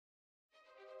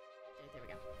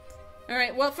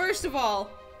Alright, well, first of all,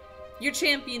 your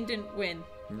champion didn't win.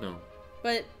 No.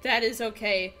 But that is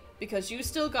okay, because you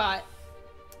still got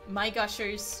my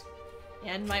Gushers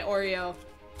and my Oreo.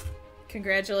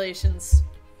 Congratulations.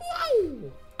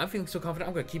 Wow! I'm feeling so confident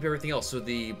I'm gonna keep everything else. So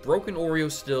the broken Oreo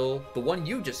still, the one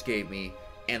you just gave me,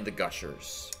 and the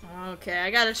Gushers. Okay, I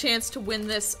got a chance to win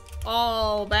this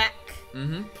all back.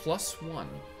 Mm-hmm. +1.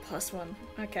 +1.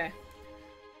 Okay.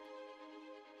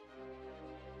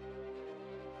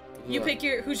 You pick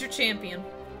who's your champion.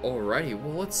 Alrighty,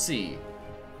 well, let's see.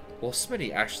 Well,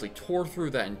 Smitty actually tore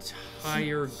through that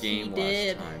entire game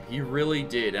last time. He really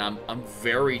did. And I'm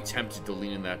very tempted to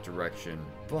lean in that direction.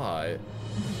 But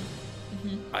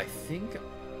I think,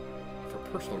 for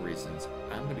personal reasons,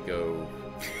 I'm going to go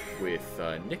with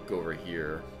Nick over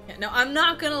here. Yeah, no, I'm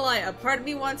not going to lie. A part of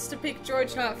me wants to pick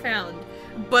George Not Found.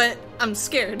 But I'm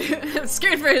scared. I'm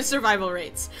scared for his survival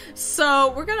rates.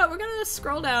 So we're gonna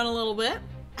scroll down a little bit.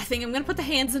 I think I'm gonna put the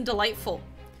hands in Delightful.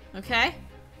 Okay?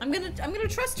 I'm gonna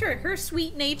trust her. Her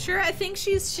sweet nature. I think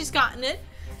she's gotten it.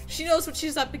 She knows what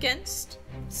she's up against.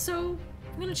 So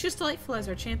I'm gonna choose Delightful as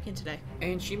our champion today.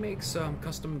 And she makes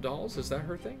custom dolls. Is that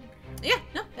her thing? Yeah,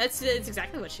 no, it's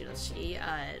exactly what she does. She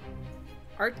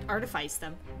artifice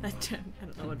them. I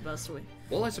don't know what best way.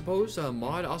 Well, I suppose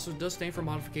mod also does stand for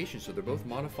modification, so they're both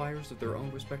modifiers of their own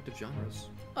respective genres.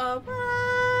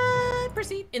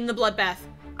 Proceed. In the Bloodbath,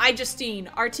 iJustine,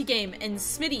 RT Game, and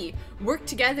Smitty work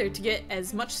together to get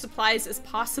as much supplies as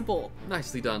possible.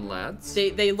 Nicely done, lads.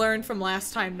 They learned from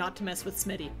last time not to mess with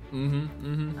Smitty.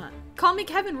 Call Me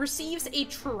Kevin receives a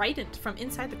trident from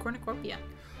inside the cornucopia.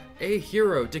 A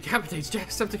hero decapitates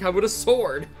Jacksepticeye with a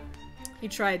sword. You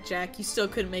tried, Jack. You still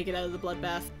couldn't make it out of the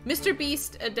Bloodbath. Mr.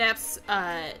 Beast adapts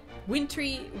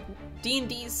wintry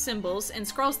D&D's symbols and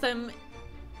scrawls them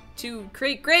to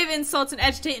create grave insults and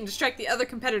agitate and distract the other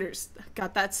competitors.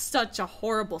 God, that's such a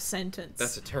horrible sentence.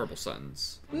 That's a terrible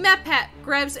sentence. MatPat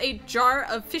grabs a jar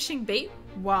of fishing bait,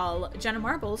 while Jenna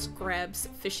Marbles grabs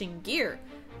fishing gear.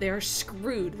 They are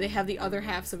screwed. They have the other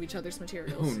halves of each other's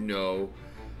materials. Oh no.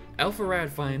 Alpharad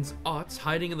finds Otz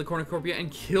hiding in the cornucopia and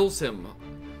kills him.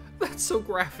 That's so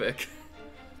graphic.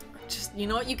 Just, you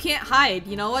know what? You can't hide.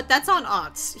 You know what? That's on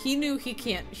Otz. He knew he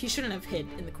shouldn't have hid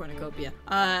in the cornucopia.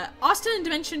 Austin and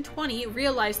Dimension 20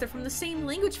 realize they're from the same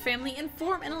language family and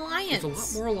form an alliance.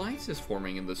 There's a lot more alliances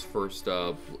forming in this first,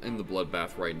 in the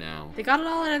Bloodbath right now. They got it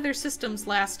all out of their systems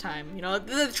last time. You know,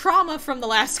 the trauma from the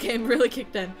last game really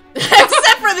kicked in.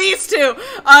 Except for these two!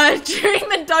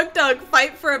 Dream and Dug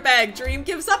fight for a bag. Dream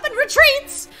gives up and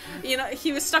retreats! You know,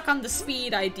 he was stuck on the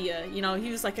speed idea. You know, he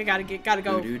was like, I gotta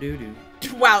go.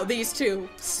 Wow, these two,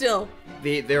 still.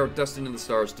 They're destined in the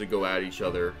stars to go at each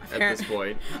other at this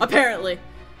point. Apparently.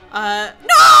 No!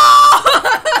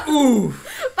 Ooh!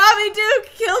 Bobby Duke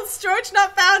kills George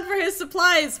Not Found for his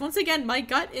supplies. Once again, my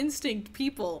gut instinct,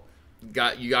 people. You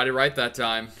got it right that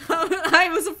time. I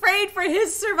was afraid for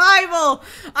his survival.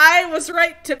 I was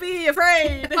right to be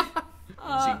afraid.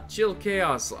 See, Chill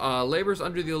Chaos labors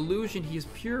under the illusion he is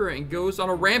pure and goes on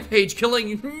a rampage,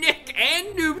 killing Nick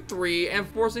and Noob 3 and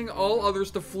forcing all others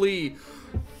to flee.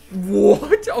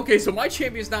 What? Okay, so my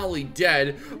champion's not only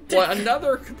dead, but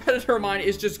another competitor of mine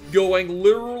is just going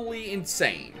literally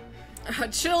insane.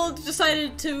 Chill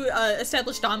decided to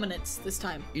establish dominance this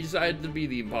time. He decided to be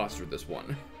the imposter this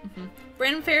one.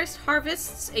 Brandon Ferris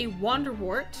harvests a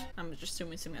Wanderwort. I'm just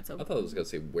assuming that's a... I thought it was going to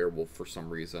say werewolf for some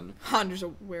reason. Wander's a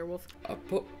werewolf.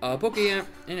 Pokemon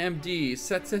and MD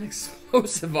sets an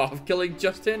explosive off, killing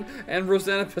Justin and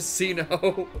Rosanna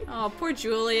Pacino. Oh, poor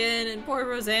Julian and poor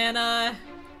Rosanna.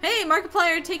 Hey,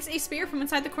 Markiplier takes a spear from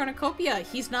inside the cornucopia.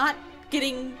 He's not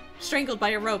getting strangled by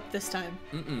a rope this time.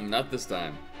 Not this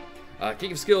time.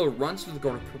 King of Skill runs through the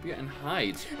cornucopia and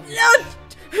hides. No!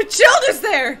 Chilled is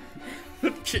there!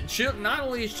 Not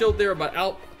only is Chilled there, but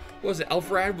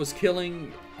Alfred was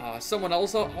killing someone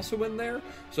else also in there.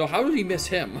 So how did he miss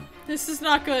him? This is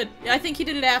not good. I think he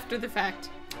did it after the fact.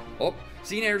 Oh,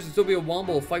 Scenairs and Sylvia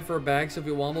Womble fight for a bag.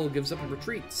 Sylvia Womble gives up and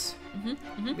retreats.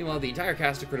 Meanwhile, the entire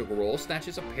cast of Critical Role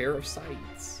snatches a pair of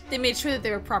scythes. They made sure that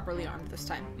they were properly armed this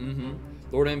time.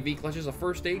 Lord MV clutches a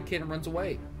first aid kit and runs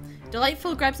away.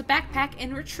 Delightful grabs a backpack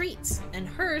and retreats. And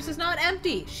hers is not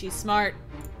empty. She's smart.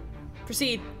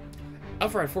 Proceed.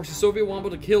 Alfred forces Sylvia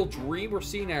Womble to kill Dream or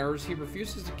Scenairs. He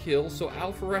refuses to kill, so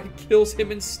Alfred kills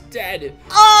him instead.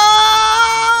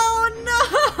 Oh no!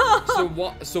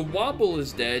 So Womble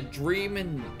is dead. Dream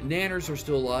and Nanners are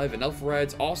still alive, and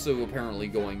Alfred's also apparently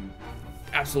going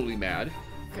absolutely mad.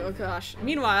 Oh gosh.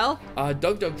 Meanwhile,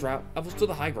 Dug travels to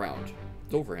the high ground.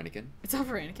 It's over, Anakin. It's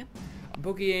over, Anakin.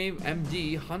 Pokemon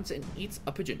MD hunts and eats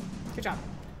a pigeon. Good job.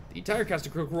 The entire cast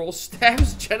of Critical Role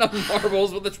stabs Jenna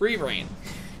Marbles with a tree brain.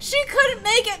 She couldn't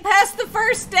make it past the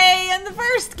first day in the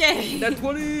first game. Nat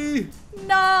 20!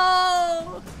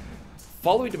 No!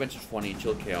 Following Dimension 20 and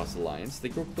Chill Chaos Alliance, they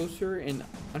grow closer and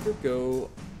undergo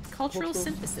Cultural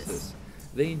synthesis.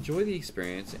 They enjoy the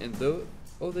experience, and though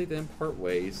they then part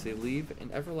ways, they leave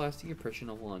an everlasting impression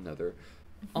on one another.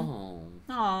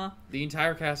 Aww. The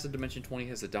entire cast of Dimension 20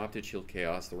 has adopted Shield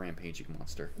Chaos, the rampaging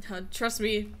monster. Trust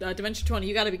me, Dimension 20,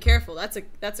 you gotta be careful. That's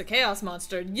a chaos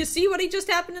monster. You see what just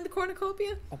happened in the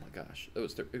Cornucopia? Oh my gosh, that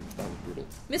was brutal.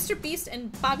 Mr. Beast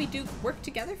and Bobby Duke worked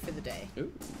together for the day.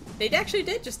 Ooh. They actually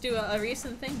did just do a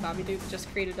recent thing. Bobby Duke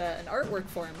just created an artwork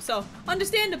for him, so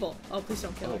understandable. Oh, please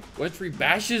don't kill her. Wintry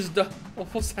bashes the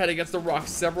almost head against the rock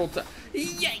several times.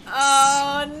 Yikes!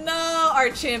 Oh no!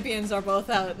 Our champions are both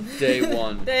out. Day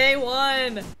 1. Day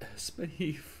 1.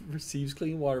 Smitty receives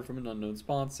clean water from an unknown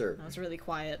sponsor. That was really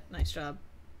quiet. Nice job.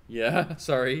 Yeah,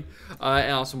 sorry.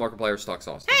 And also Markiplier stalks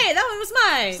Austin. Hey, that one was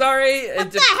mine! Sorry!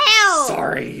 What the hell?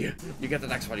 Sorry! You get the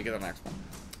next one,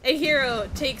 A hero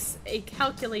takes a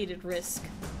calculated risk.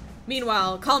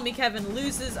 Meanwhile, Call Me Kevin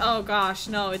loses. Oh gosh,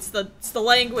 no, it's the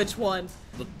language one.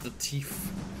 The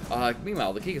teeth.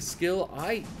 Meanwhile, the king of skill,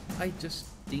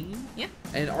 Justine? Yeah.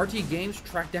 And RT Games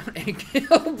tracked down and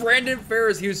killed Brandon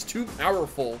Ferris. He was too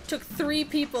powerful. Took 3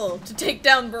 people to take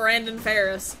down Brandon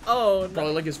Ferris. Oh, no.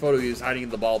 Probably like his photo, he was hiding in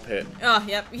the ball pit. Oh,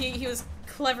 yep. He was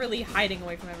cleverly hiding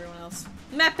away from everyone else.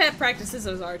 MatPat practices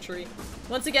his archery.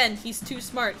 Once again, he's too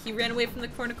smart. He ran away from the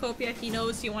Cornucopia. He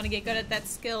knows you want to get good at that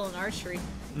skill in archery.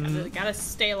 Gotta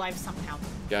stay alive somehow.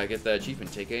 Gotta get that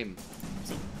achievement. Take aim.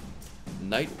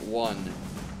 Night 1.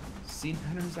 Scene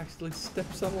Hunters actually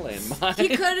steps on a landmine.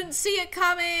 He couldn't see it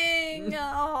coming!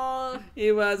 Oh.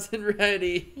 He wasn't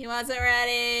ready. He wasn't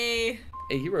ready.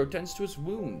 A hero tends to his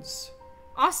wounds.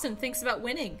 Austin thinks about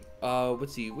winning.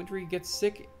 Let's see. Wintry gets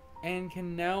sick and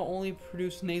can now only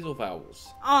produce nasal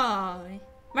vowels. Aw.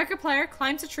 Markiplier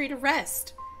climbs a tree to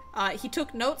rest. He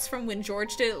took notes from when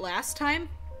George did it last time,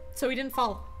 so he didn't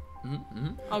fall.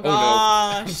 Oh gosh.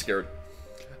 No. I'm scared.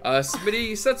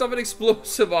 Smitty sets off an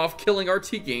explosive off, killing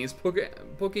RT Games, Pokey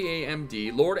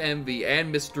AMD, Lord Envy,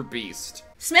 and Mr. Beast.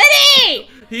 Smitty!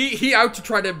 He out to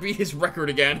try to beat his record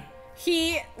again.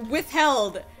 He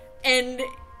withheld, and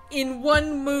in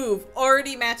one move,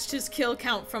 already matched his kill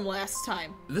count from last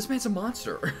time. This man's a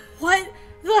monster. What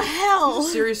the hell? He's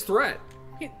a serious threat.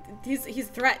 He's a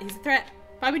threat. He's a threat.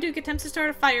 Bobby Duke attempts to start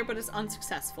a fire, but is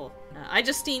unsuccessful.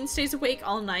 Justine stays awake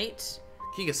all night.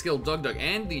 King of Skill, Doug,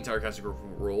 and the entire cast of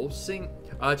Role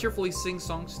cheerfully sing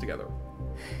songs together.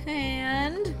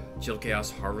 And Chill Chaos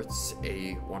harvests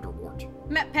a Wonderwort.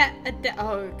 MatPat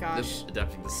oh gosh.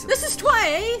 Adapting the This is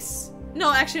twice!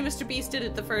 No, actually Mr. Beast did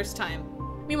it the first time.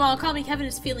 Meanwhile, Call Me Kevin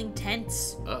is feeling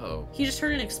tense. Uh-oh. He just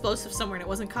heard an explosive somewhere and it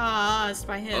wasn't caused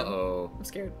by him. Uh-oh. I'm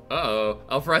scared. Uh-oh.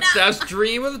 Alfred stabs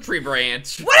Dream with a tree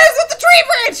branch. What is with the tree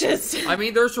branches? I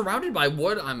mean, they're surrounded by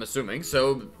wood, I'm assuming,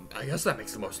 so I guess that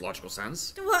makes the most logical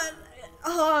sense. What?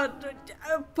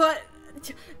 But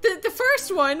the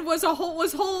first one was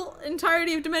whole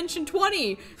entirety of Dimension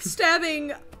 20,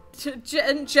 stabbing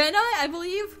Jenna, I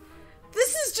believe.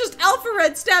 This is just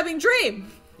Alfred stabbing Dream.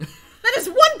 That is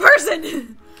one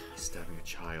person. He's stabbing a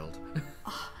child.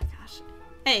 Oh my gosh.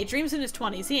 Hey, Dream's in his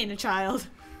 20s. He ain't a child.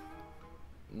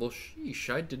 Well,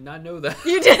 sheesh, I did not know that.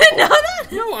 You didn't know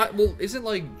that? No, well, isn't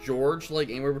like George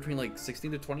like anywhere between like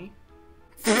 16 to 20?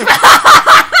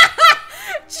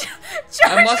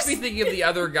 I must be thinking of the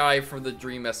other guy from the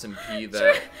Dream SMP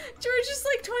that... George is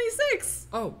like 26.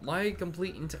 Oh, my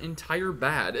complete entire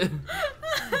bad.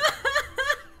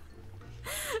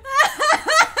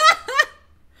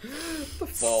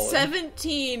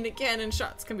 17 cannon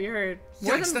shots can be heard.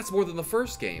 Yikes, that's more than the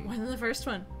first game. More than the first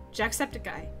one.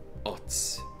 Jacksepticeye.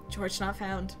 Ots. George not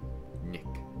found. Nick,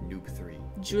 Noob 3.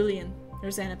 Julian.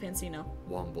 Rosanna Pansino.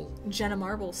 Womble. Jenna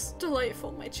Marbles.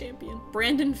 Delightful, my champion.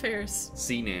 Brandon Ferris.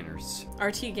 C Nanners.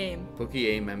 RT Game. Pokey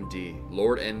Aim MD.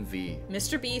 Lord NV.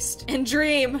 Mr. Beast and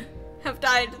Dream have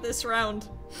died this round.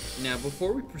 Now,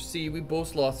 before we proceed, we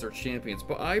both lost our champions,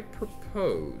 but I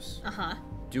propose...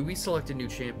 Do we select a new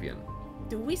champion?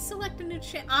 Do we select a new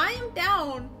champion? I am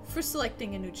down for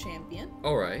selecting a new champion.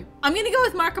 Alright. I'm gonna go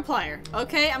with Markiplier,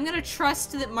 okay? I'm gonna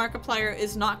trust that Markiplier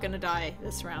is not gonna die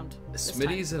this round.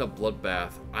 Smitty's in a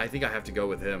bloodbath. I think I have to go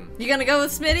with him. You gonna go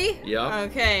with Smitty? Yeah.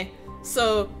 Okay.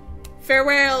 So,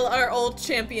 farewell our old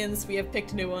champions. We have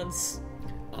picked new ones.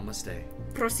 Namaste.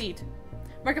 Proceed.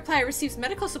 Markiplier receives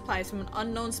medical supplies from an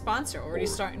unknown sponsor. Already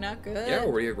starting out good. Yeah,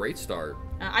 already a great start.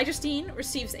 Justine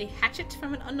receives a hatchet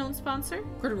from an unknown sponsor.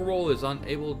 Critical Role is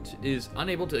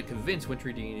unable to convince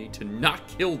Wintry Deity to not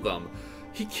kill them.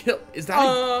 He killed. Is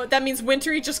that that means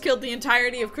Wintry just killed the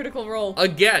entirety of Critical Role.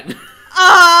 again?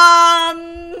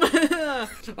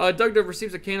 Clean Dug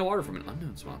receives a can of water from an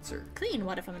unknown sponsor.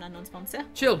 water from an unknown sponsor.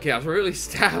 Chilled Chaos really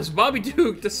stabs Bobby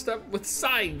Duke to step with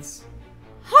signs.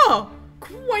 Huh.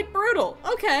 Quite brutal.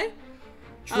 Okay.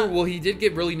 True. Well, he did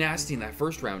get really nasty in that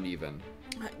first round, even.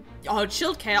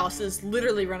 Chilled Chaos is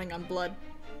literally running on blood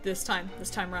this time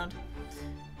round.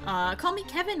 Call Me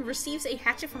Kevin receives a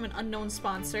hatchet from an unknown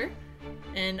sponsor.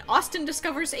 And Austin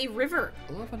discovers a river.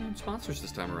 A lot of unknown sponsors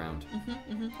this time around.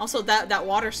 Also, that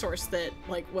water source that,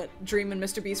 like, what Dream and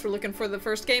Mr. Beast were looking for the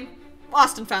first game,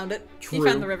 Austin found it. True. He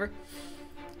found the river.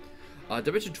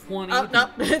 Dimension 20. Oh, no,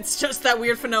 it's just that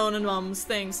weird phenomenon Mom's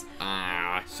things.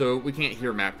 So we can't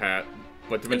hear MatPat,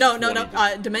 but Dimension 20...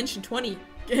 No. Dimension 20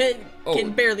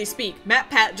 can barely speak.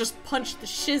 MatPat just punched the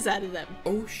shiz out of them.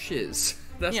 Oh, shiz.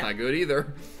 That's not good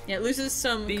either. Yeah, it loses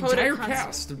some the coda entire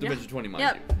cast of Dimension 20,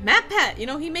 mind you. MatPat,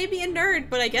 he may be a nerd,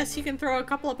 but I guess he can throw a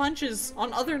couple of punches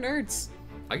on other nerds.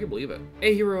 I can believe it.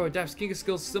 A hero adapts King of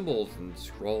Skills symbols and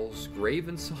scrawls grave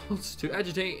insults to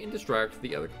agitate and distract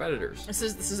the other competitors. This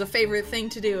is a favorite thing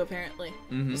to do, apparently.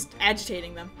 Just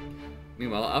agitating them.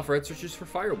 Meanwhile, Alfred searches for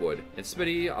firewood, and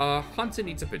Smitty hunts and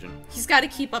eats a pigeon. He's got to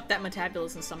keep up that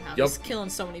metabolism somehow. Yep. He's killing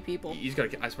so many people. He's got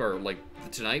to, I swear, like,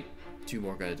 tonight, 2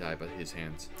 more gotta die by his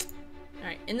hands.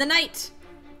 Alright, in the night.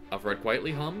 Alfred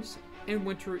quietly hums, and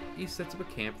Winter sets up a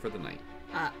camp for the night.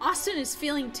 Austin is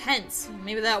feeling tense.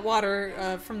 Maybe that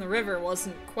water from the river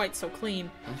wasn't quite so clean.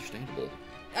 Understandable.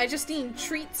 Justine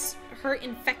treats her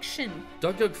infection.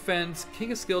 Dug fends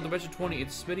King of Skill Dimension 20 and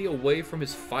Smitty away from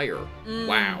his fire.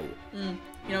 Wow.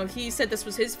 He said this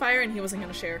was his fire and he wasn't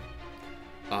going to share.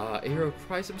 A hero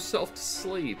cries himself to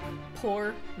sleep.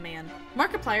 Poor man.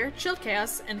 Markiplier, Chilled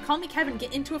Chaos, and Call Me Kevin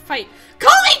get into a fight.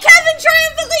 Call Me Kevin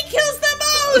triumphantly kills them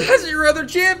both! That's your other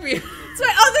champion! It's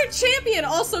my other champion!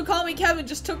 Also, Call Me Kevin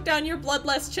just took down your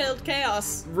bloodless Chilled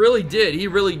Chaos. Really did. He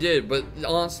really did. But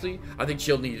honestly, I think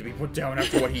Chilled needed to be put down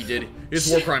after what he did. His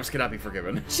war crimes cannot be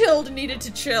forgiven. Chilled needed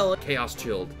to chill. Chaos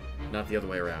chilled, not the other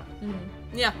way around.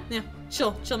 Yeah.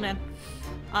 Chill, man.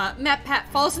 MatPat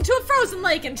falls into a frozen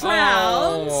lake and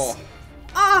drowns.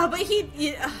 But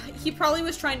he probably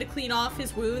was trying to clean off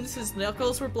his wounds. His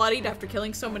knuckles were bloodied after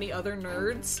killing so many other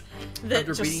nerds.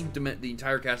 After beating the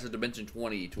entire cast of Dimension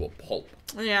 20 to a pulp.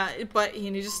 Yeah, but he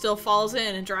just still falls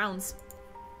in and drowns.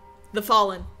 The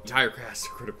Fallen. Entire cast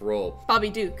of Critical Role. Bobby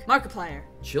Duke. Markiplier.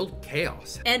 Chilled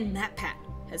Chaos. And MatPat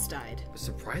has died.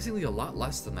 Surprisingly, a lot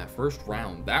less than that first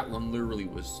round. That one literally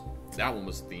was... That one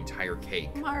was the entire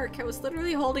cake. Mark, I was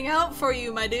literally holding out for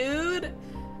you, my dude.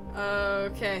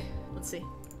 Okay, let's see.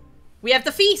 We have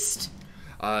the feast.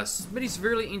 Smitty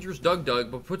severely injures Dug,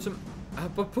 but puts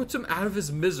him out of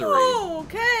his misery. Oh,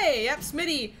 okay. Yep,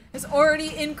 Smitty has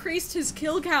already increased his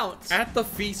kill count. At the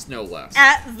feast, no less.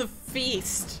 At the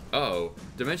feast. Uh-oh.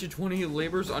 Dimension 20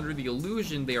 labors under the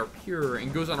illusion they are pure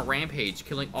and goes on a rampage,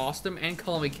 killing Austin and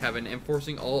Call Me Kevin and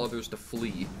forcing all others to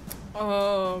flee.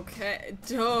 Okay.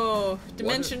 Oh,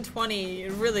 Dimension 20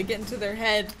 really getting to their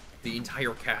head. The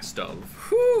entire cast of.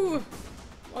 Whew.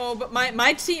 Oh, but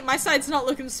my side's not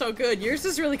looking so good. Yours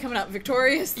is really coming out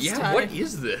victorious this time. What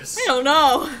is this? I don't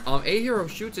know. A hero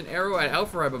shoots an arrow at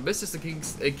Alfred, but misses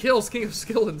and kills King of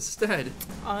Skill instead.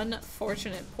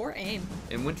 Unfortunate. Poor aim.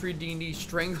 And Wintry D&D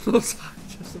strangles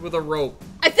just with a rope.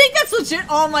 I think that's legit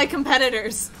all my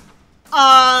competitors.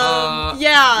 Yeah.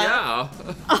 Yeah.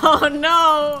 Oh,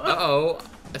 no. Uh-oh.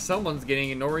 Someone's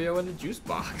getting an Oreo in a juice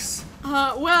box.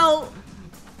 Well...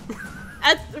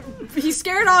 he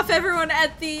scared off everyone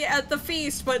at the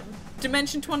feast, but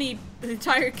Dimension 20, the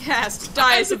entire cast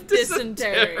dies of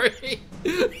dysentery.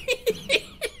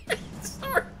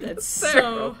 Sorry, that's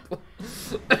so...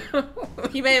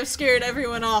 He may have scared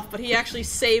everyone off, but he actually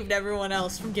saved everyone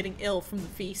else from getting ill from the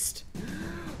feast.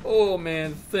 Oh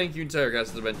man, thank you entire cast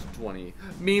of Dimension 20.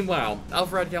 Meanwhile,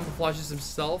 Alfred camouflages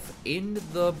himself in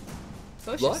the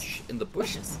bushes. In the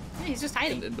bushes. Yeah, he's just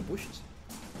hiding. In the bushes.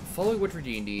 Following Wintry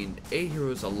D&D and A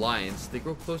Heroes Alliance, they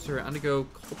grow closer and undergo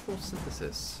cultural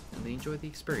synthesis, and they enjoy the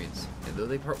experience. And though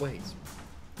they part ways,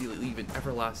 they leave an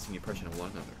everlasting impression on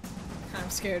one another. I'm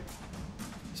scared.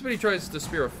 Somebody tries to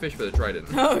spear a fish with a trident.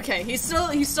 Oh, okay. He's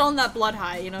still in that blood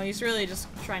high, he's really just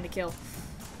trying to kill.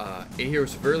 A hero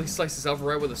severely slices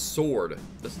Alfred with a sword.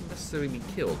 Doesn't necessarily mean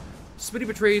killed. Smitty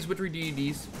betrays Wintry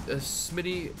D&D.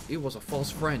 Smitty, it was a false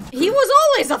friend. He was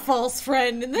always a false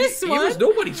friend in this one. He was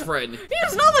nobody's friend. He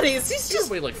was nobody's. He's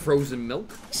just... like frozen milk.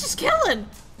 He's just killing.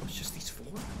 It's just these 4.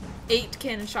 8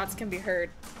 cannon shots can be heard.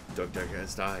 Doug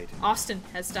has died. Austin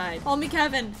has died. Call Me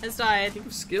Kevin has died. King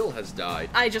of Skill has died.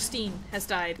 Justine has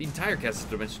died. The entire cast of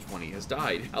Dimension 20 has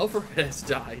died. Alfred has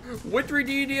died. Wintry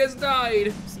D&D has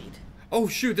died. Seed. Oh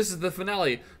shoot, this is the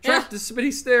finale. Trapped in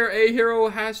Smitty Snare, a hero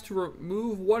has to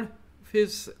remove one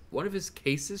of his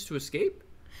cases to escape?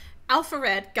 Alpha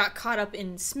Red got caught up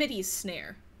in Smitty's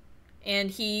snare, and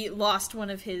he lost one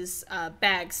of his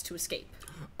bags to escape.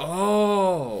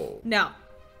 Oh. Now,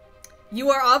 you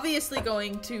are obviously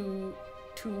going to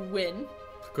win.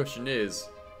 The question is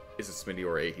it Smitty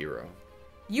or a hero?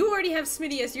 You already have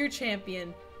Smitty as your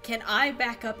champion. Can I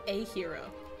back up a hero?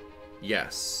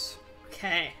 Yes.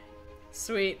 Okay.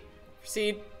 Sweet.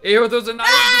 Proceed. Hey, those are knives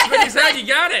to Smitty's head, you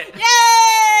got it!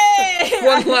 Yay!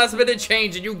 One last minute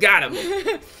change and you got him.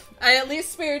 I at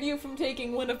least spared you from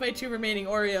taking one of my 2 remaining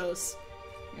Oreos.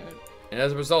 Good. And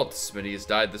as a result, Smitty has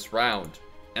died this round.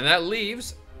 And that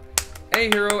leaves a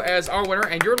hero as our winner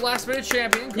and your last minute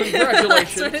champion.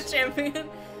 Congratulations. Last minute champion.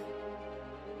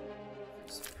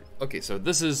 Okay, so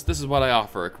this is what I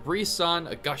offer: a Capri Sun,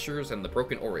 a Gushers, and the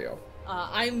broken Oreo.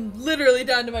 I'm literally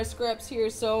down to my scraps here,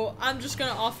 so I'm just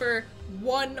gonna offer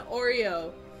 1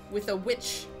 Oreo with a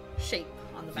witch shape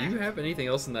on the back. Do you have anything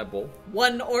else in that bowl?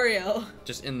 1 Oreo.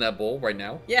 Just in that bowl right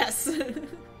now? Yes.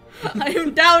 I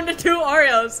am down to 2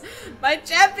 Oreos. My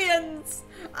champions!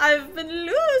 I've been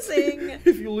losing.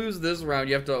 If you lose this round,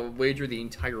 you have to wager the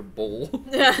entire bowl.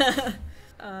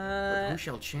 But who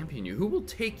shall champion you? Who will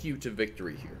take you to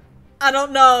victory here? I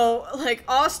don't know. Like,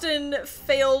 Austin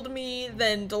failed me,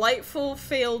 then Delightful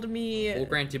failed me. Well,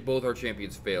 granted, both our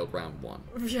champions failed round 1.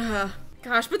 Yeah.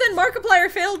 Gosh, but then Markiplier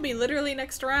failed me literally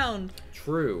next round.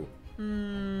 True. You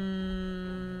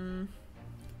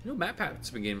know, MatPat's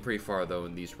been getting pretty far, though,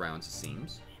 in these rounds, it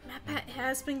seems. MatPat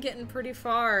has been getting pretty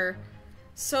far.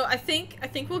 So I think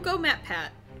we'll go MatPat.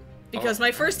 Because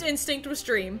my first instinct was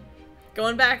Dream.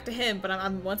 Going back to him, but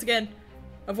I'm once again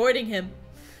avoiding him.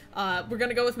 We're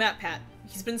gonna go with MatPat.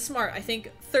 He's been smart. I think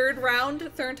 3rd round,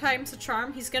 3rd time's a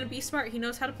charm. He's gonna be smart. He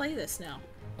knows how to play this now.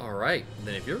 Alright,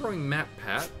 then if you're going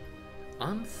MatPat,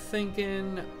 I'm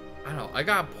thinking, I don't know, I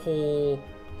gotta pull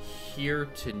here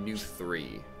to Noob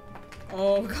 3.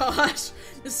 Oh gosh,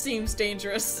 this seems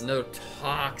dangerous. Another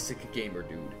toxic gamer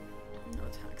dude. No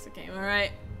toxic game.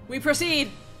 Alright, we proceed.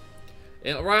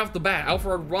 And right off the bat,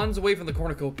 Alfred runs away from the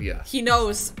cornucopia. He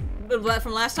knows.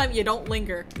 From last time, you don't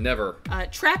linger. Never.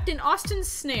 Trapped in Austin's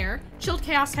snare, Chilled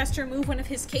Chaos has to remove one of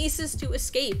his cases to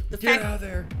escape. Get out of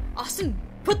there. Austin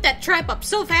put that trap up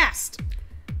so fast.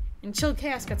 And Chilled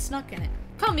Chaos got snuck in it.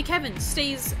 Call Me Kevin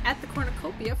stays at the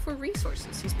cornucopia for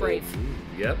resources. He's brave.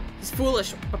 Ooh, yep. He's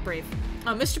foolish, but brave.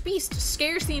 Mr. Beast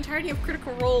scares the entirety of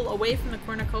Critical Role away from the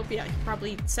cornucopia. He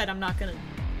probably said, I'm not gonna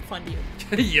fund you.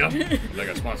 Yep. I'm not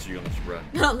gonna sponsor you unless you run.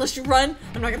 Unless you run,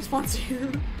 I'm not gonna sponsor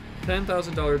you.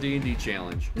 $10,000 D&D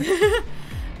challenge.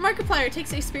 Markiplier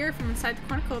takes a spear from inside the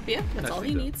cornucopia. That's all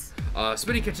he needs.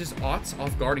 Smitty catches Otz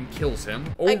off guard and kills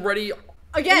him. Already,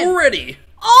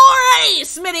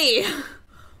 Smitty!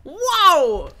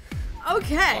 Whoa!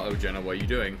 Okay. Uh-oh, Jenna, what are you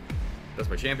doing? That's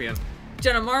my champion.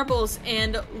 Jenna Marbles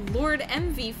and Lord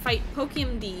Envy fight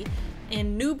PokeMD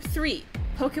and Noob 3.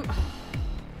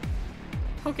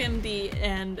 PokeMD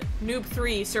and Noob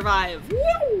 3 survive.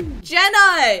 Woo!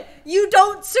 Jenna! You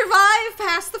don't survive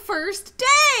past the first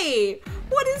day!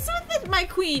 What is with it, my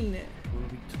queen? I wanna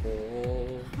be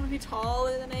tall. I wanna be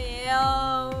taller than I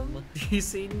am.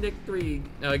 DC Nick 3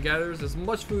 gathers as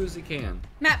much food as he can.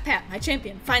 MatPat, my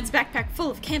champion, finds backpack full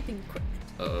of camping equipment.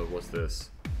 Uh-oh, what's this?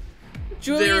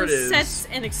 Julian sets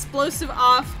an explosive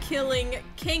off, killing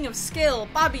King of Skill,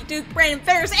 Bobby Duke, Brandon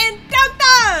Ferris, and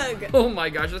Doug! Oh my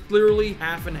gosh, that's literally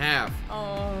half and half.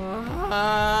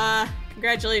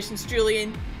 Congratulations,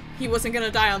 Julian. He wasn't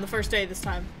gonna die on the first day this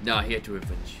time. No, he had to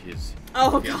avenge his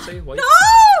God. wife. No!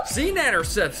 C-Natter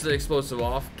sets the explosive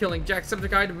off, killing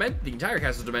Jacksepticeye, the entire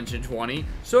cast of Dimension 20,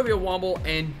 Soviet Womble,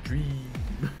 and Dream.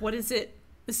 What is it?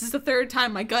 This is the 3rd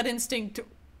time my gut instinct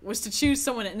was to choose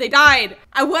someone and they died.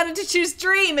 I wanted to choose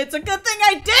Dream. It's a good thing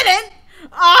I didn't.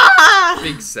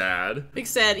 Big sad. Big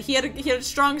sad. He had a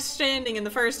strong standing in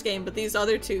the first game, but these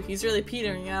other 2, he's really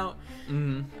petering out.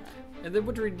 And then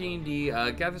Wintry D&D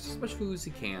gathers as much food as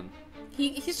he can.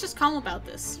 He's just calm about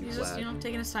this. He's just,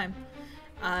 taking his time.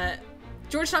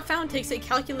 George Not Found takes a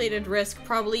calculated risk,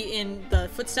 probably in the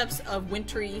footsteps of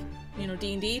Wintry,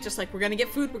 D&D. Just like, we're gonna get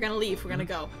food, we're gonna leave, we're gonna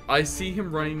go. I see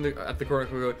him running at the corner,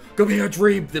 going, "Come here,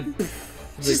 Dream!" Then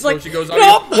she's like, goes,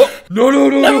 "Nope! No,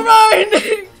 Never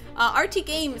mind!" RT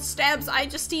Game stabs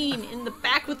Justine in the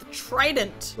back with a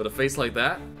trident. With a face like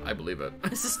that, I believe it.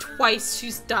 This is twice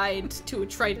she's died to a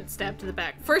trident stab to the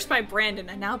back. First by Brandon,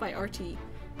 and now by RT.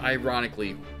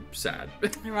 Ironically, sad.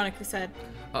 Ironically sad.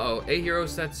 Uh-oh, A hero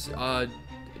sets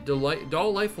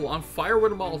Delightful on fire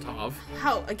with a Molotov.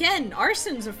 How, again,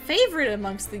 arson's a favorite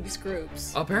amongst these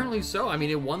groups. Apparently so. I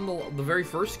mean, it won the very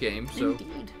first game, so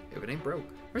Indeed. if it ain't broke.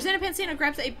 Rosanna Pansino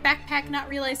grabs a backpack not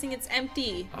realizing it's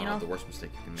empty. You know, The worst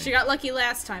mistake you can make. she got lucky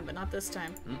last time, but not this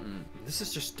time. This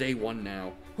is just day one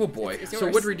now. Oh boy. It's So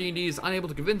yours. Witry D&D is unable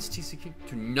to convince TCK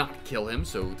to not kill him,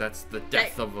 so that's the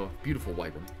death of a beautiful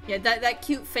wyvern. Yeah, that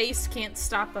cute face can't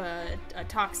stop a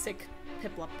toxic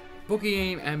Piplup. Bookie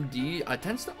Aim MD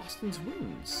attends to Austin's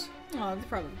wounds. Oh, they're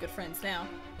probably good friends now.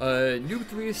 Noob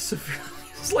 3 severely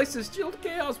slices Shield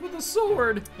Chaos with a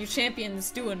sword. You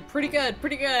champion's doing pretty good,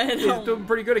 pretty good. He's doing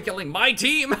pretty good at killing my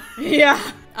team. Yeah.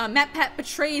 Matt Pat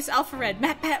betrays Alpha Red.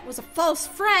 Matt Pat was a false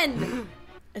friend.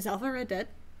 Is Alpha Red dead?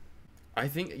 I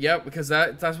think, yeah, because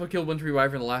that's what killed Wintry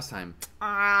Wyvern the last time.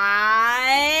 Our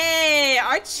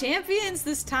champions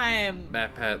this time.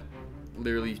 Matt Pat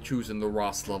literally choosing the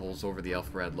Ross levels over the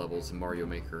Alpharad levels in Mario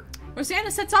Maker. Rosanna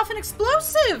sets off an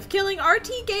explosive, killing RT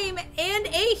Game and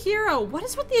a hero. What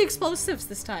is with the explosives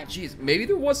this time? Jeez, maybe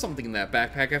there was something in that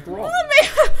backpack after all. Well,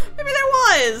 maybe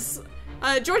there was.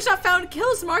 George Not Found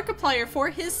kills Markiplier for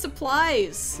his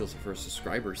supplies. Kills the first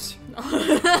subscribers.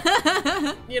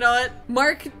 You know what?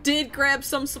 Mark did grab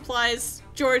some supplies.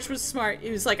 George was smart. He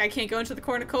was like, I can't go into the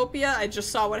cornucopia. I just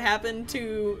saw what happened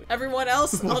to everyone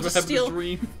else. I'll just steal.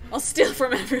 I'll steal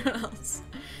from everyone else.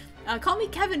 Call me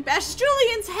Kevin. Bashed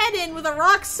Julian's head in with a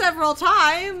rock several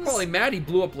times. Probably mad he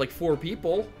blew up like 4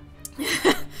 people.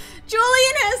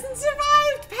 Julian hasn't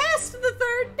survived past the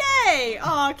 3rd day.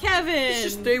 Aw, Kevin. It's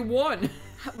just day 1.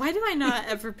 Why do I not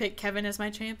ever pick Kevin as my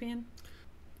champion?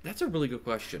 That's a really good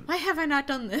question. Why have I not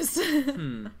done this?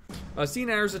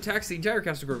 Scenarios attacks the entire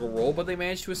cast of Critical Role, but they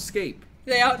managed to escape.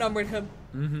 They outnumbered him.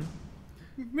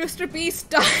 Mr. Beast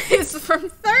dies from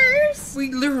thirst.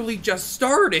 We literally just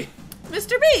started.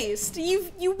 Mr. Beast,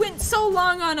 you went so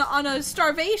long on a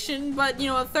starvation, but you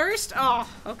know, a thirst. Oh,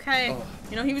 okay. Oh.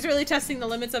 You know, he was really testing the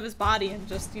limits of his body, and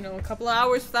just a couple of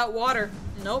hours without water.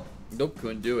 Nope. Nope,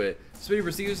 couldn't do it. Smitty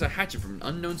receives a hatchet from an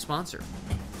unknown sponsor.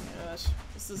 Gosh,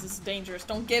 this is dangerous.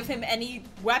 Don't give him any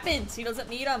weapons. He doesn't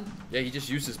need them. Yeah, he just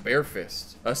used his bare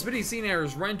fist. Smitty and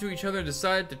Scenarios run to each other and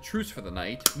decide to truce for the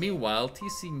night. Meanwhile,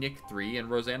 TC Nick 3 and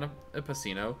Rosanna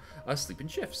Pacino sleep in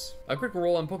shifts. A Critical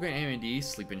Role on Pokemon A&D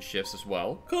sleep in shifts as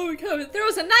well. Call me Kevin. There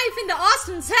was a knife into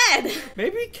Austin's head.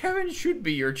 Maybe Kevin should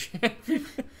be your champion.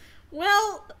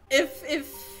 Well,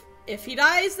 if he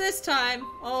dies this time,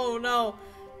 oh no.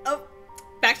 Oh,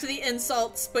 back to the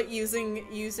insults, but using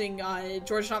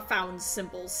George Not Found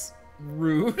symbols.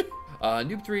 Rude.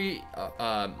 Noob 3,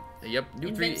 yep,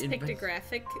 Noob 3 Invents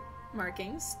pictographic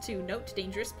markings to note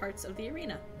dangerous parts of the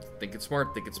arena. Think it's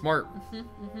smart, think it's smart.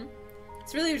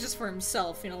 It's really just for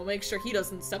himself, make sure he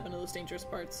doesn't step into those dangerous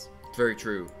parts. Very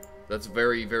true. That's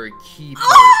very, very key part.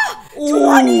 Ah!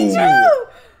 22!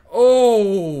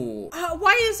 Oh!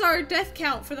 Why is our death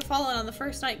count for the Fallen on the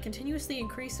first night continuously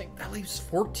increasing? That leaves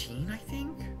 14, I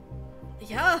think?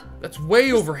 Yeah. That's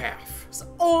way over half. There's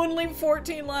only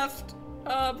 14 left.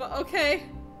 But okay.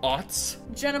 Aughts.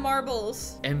 Jenna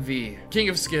Marbles. MV. King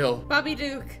of Skill. Bobby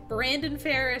Duke. Brandon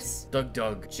Ferris. Doug.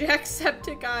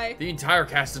 Jacksepticeye. The entire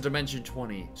cast of Dimension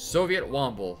 20. Soviet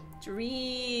Womble.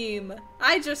 Dream.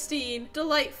 iJustine.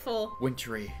 Delightful.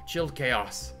 Wintry. Chilled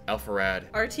Chaos. Alpharad.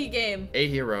 RT Game. A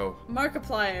Hero.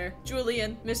 Markiplier.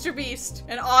 Julian. Mr. Beast.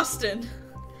 And Austin.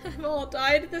 Have all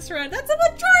died this round. That's a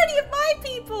majority of my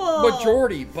people!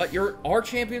 Majority, but our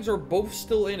champions are both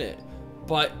still in it.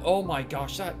 But, oh my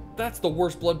gosh, that's the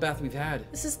worst bloodbath we've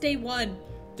had. This is day 1.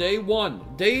 Day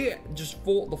 1. The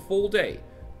full day.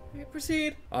 Okay,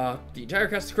 proceed. The entire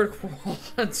cast of Critical Role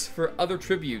hunts for other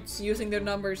tributes. Using their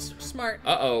numbers. Smart.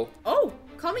 Uh-oh. Oh!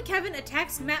 Call Me Kevin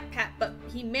attacks Matt Pat, but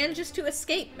he manages to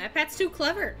escape. Matt Pat's too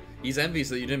clever. He's envious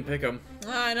that you didn't pick him.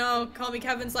 I know. Call Me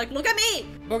Kevin's like, look at me!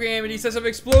 Okay, and he says of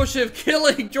explosive,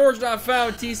 killing George Not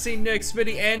Found, TC Nick,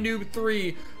 Smitty, and Noob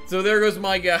 3. So there goes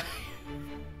my guy.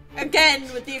 Again,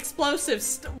 with the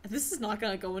explosives. This is not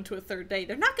gonna go into a 3rd day.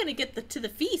 They're not gonna get to the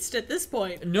feast at this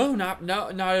point. No, not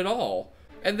at all.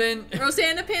 And then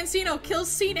Rosanna Pansino kills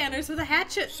Sea Nanners with a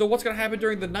hatchet. So what's gonna happen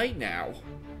during the night now?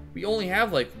 We only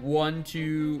have like 1,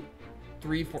 2,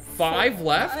 3, 4, 5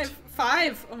 left?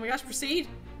 Five. Oh my gosh, proceed.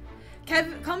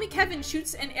 Call Me Kevin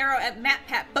shoots an arrow at Matt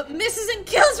Pat, but misses and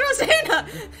kills Rosanna!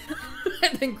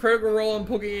 And then Critical Role and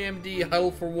PokeAMD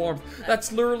huddle for warmth.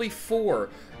 That's literally 4.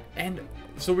 And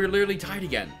so we're literally tied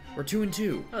again. We're 2 and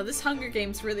 2. Oh, this Hunger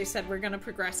Games really said we're gonna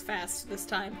progress fast this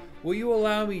time. Will you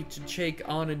allow me to take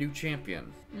on a new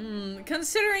champion?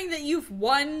 Considering that you've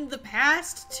won the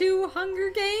past 2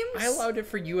 Hunger Games? I allowed it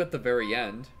for you at the very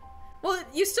end. Well,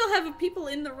 you still have people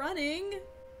in the running.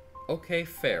 Okay,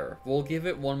 fair. We'll give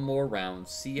it one more round,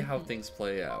 see how things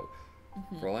play out.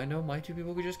 For all I know, my 2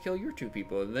 people could just kill your 2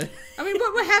 people, and then... I mean,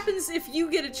 what happens if you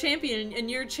get a champion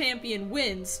and your champion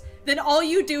wins? Then all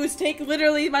you do is take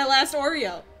literally my last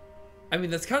Oreo. I mean,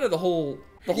 that's kind of the whole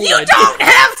You idea. don't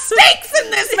have stakes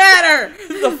in this matter!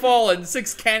 The fallen,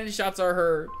 6 cannon shots are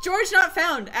heard. George Not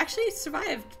Found actually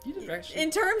survived. You did actually.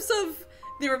 In terms of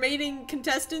the remaining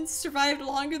contestants, survived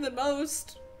longer than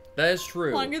most. That is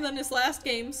true. Longer than his last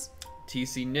games.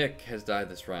 TC Nick has died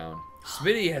this round.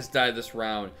 Smitty has died this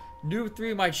round. Noob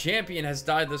 3, my champion, has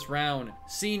died this round.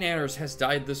 C Nanners has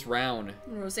died this round.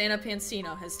 Rosanna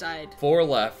Pansino has died. 4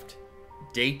 left.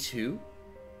 Day 2?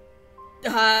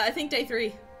 I think day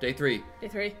 3. Day 3. Day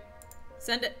 3.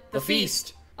 Send it. The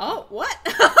feast. Oh, what?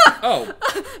 Oh.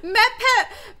 Matt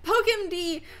Pat,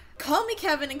 PokeMD, Call Me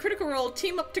Kevin, and Critical Role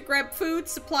team up to grab food,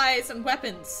 supplies, and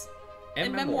weapons.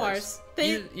 And memoirs.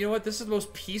 You know what? This is the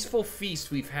most peaceful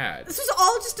feast we've had. This was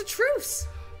all just a truce.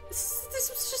 This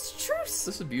was just a truce.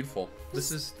 This is beautiful.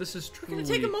 This is truly... We're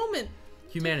gonna take a moment.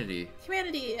 Humanity.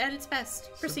 Humanity at its best.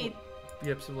 Proceed.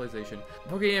 Yep, civilization.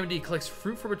 PokeMD collects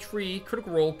fruit from a tree.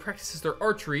 Critical Role practices their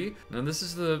archery. Now this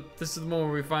is the moment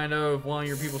where we find out if one of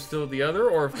your people still the other,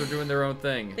 or if they're doing their own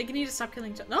thing. They need to stop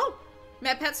killing each other. No!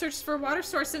 Matt Pat searches for a water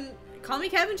source and Call Me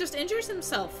Kevin just injures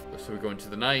himself. So we go into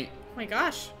the night. Oh my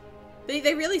gosh.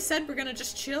 They really said we're gonna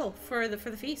just chill for the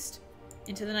feast.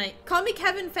 Into the night. Call Me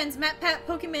Kevin fends Matt Pat,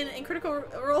 Pokemon, and Critical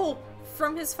Role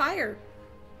from his fire.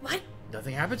 What?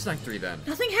 Nothing happens night 3 then.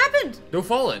 Nothing happened! No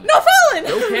fallen. No fallen!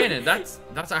 No cannon.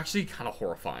 That's actually kind of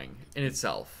horrifying in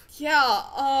itself. Yeah,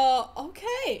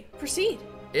 okay. Proceed.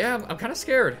 Yeah, I'm kind of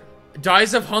scared.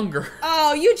 Dies of hunger.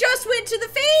 Oh, you just went to the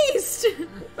feast!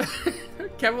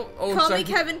 Call Me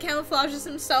Kevin camouflages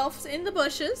himself in the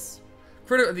bushes.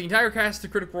 The entire cast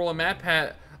of Critical Role and Matt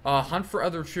Pat hunt for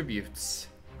other tributes.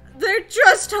 They're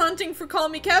just hunting for Call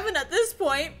Me Kevin at this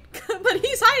point, but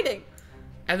he's hiding.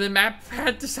 And then Matt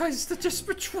Pat decides to just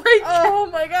betray. Oh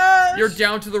my gosh. You're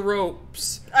down to the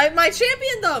ropes. My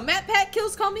champion though, Matt Pat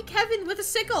kills Call Me Kevin with a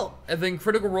sickle. And then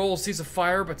Critical Role sees a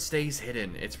fire but stays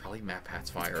hidden. It's probably Matt Pat's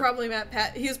fire. It's probably Matt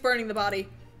Pat. He was burning the body.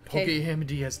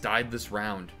 PokeMD has died this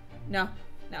round. No.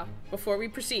 Before we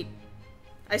proceed,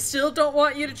 I still don't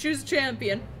want you to choose a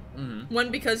champion. One,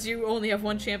 because you only have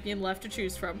one champion left to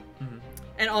choose from.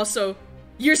 And also,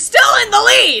 you're still in the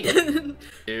lead!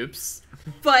 Oops.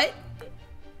 But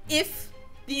if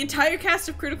the entire cast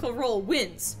of Critical Role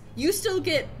wins, you still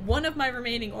get one of my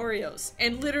remaining Oreos,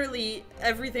 and literally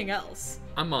everything else.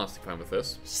 I'm honestly fine with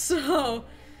this. So,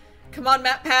 come on,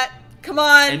 Matt Pat, come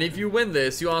on! And if you win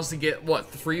this, you honestly get, what,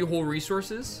 3 whole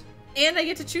resources? And I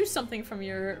get to choose something from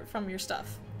your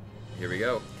stuff. Here we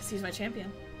go. Because he's my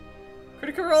champion.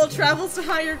 Critical Role travels to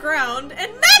higher ground,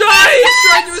 and Matt Pat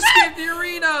trying to escape the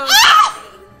arena!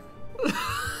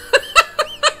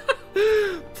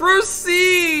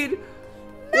 Proceed!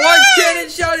 One cannon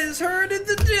shot is heard in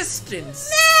the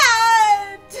distance.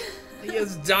 Matt! He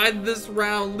has died this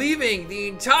round, leaving the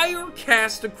entire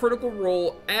cast of Critical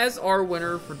Role as our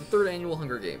winner for the 3rd annual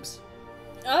Hunger Games.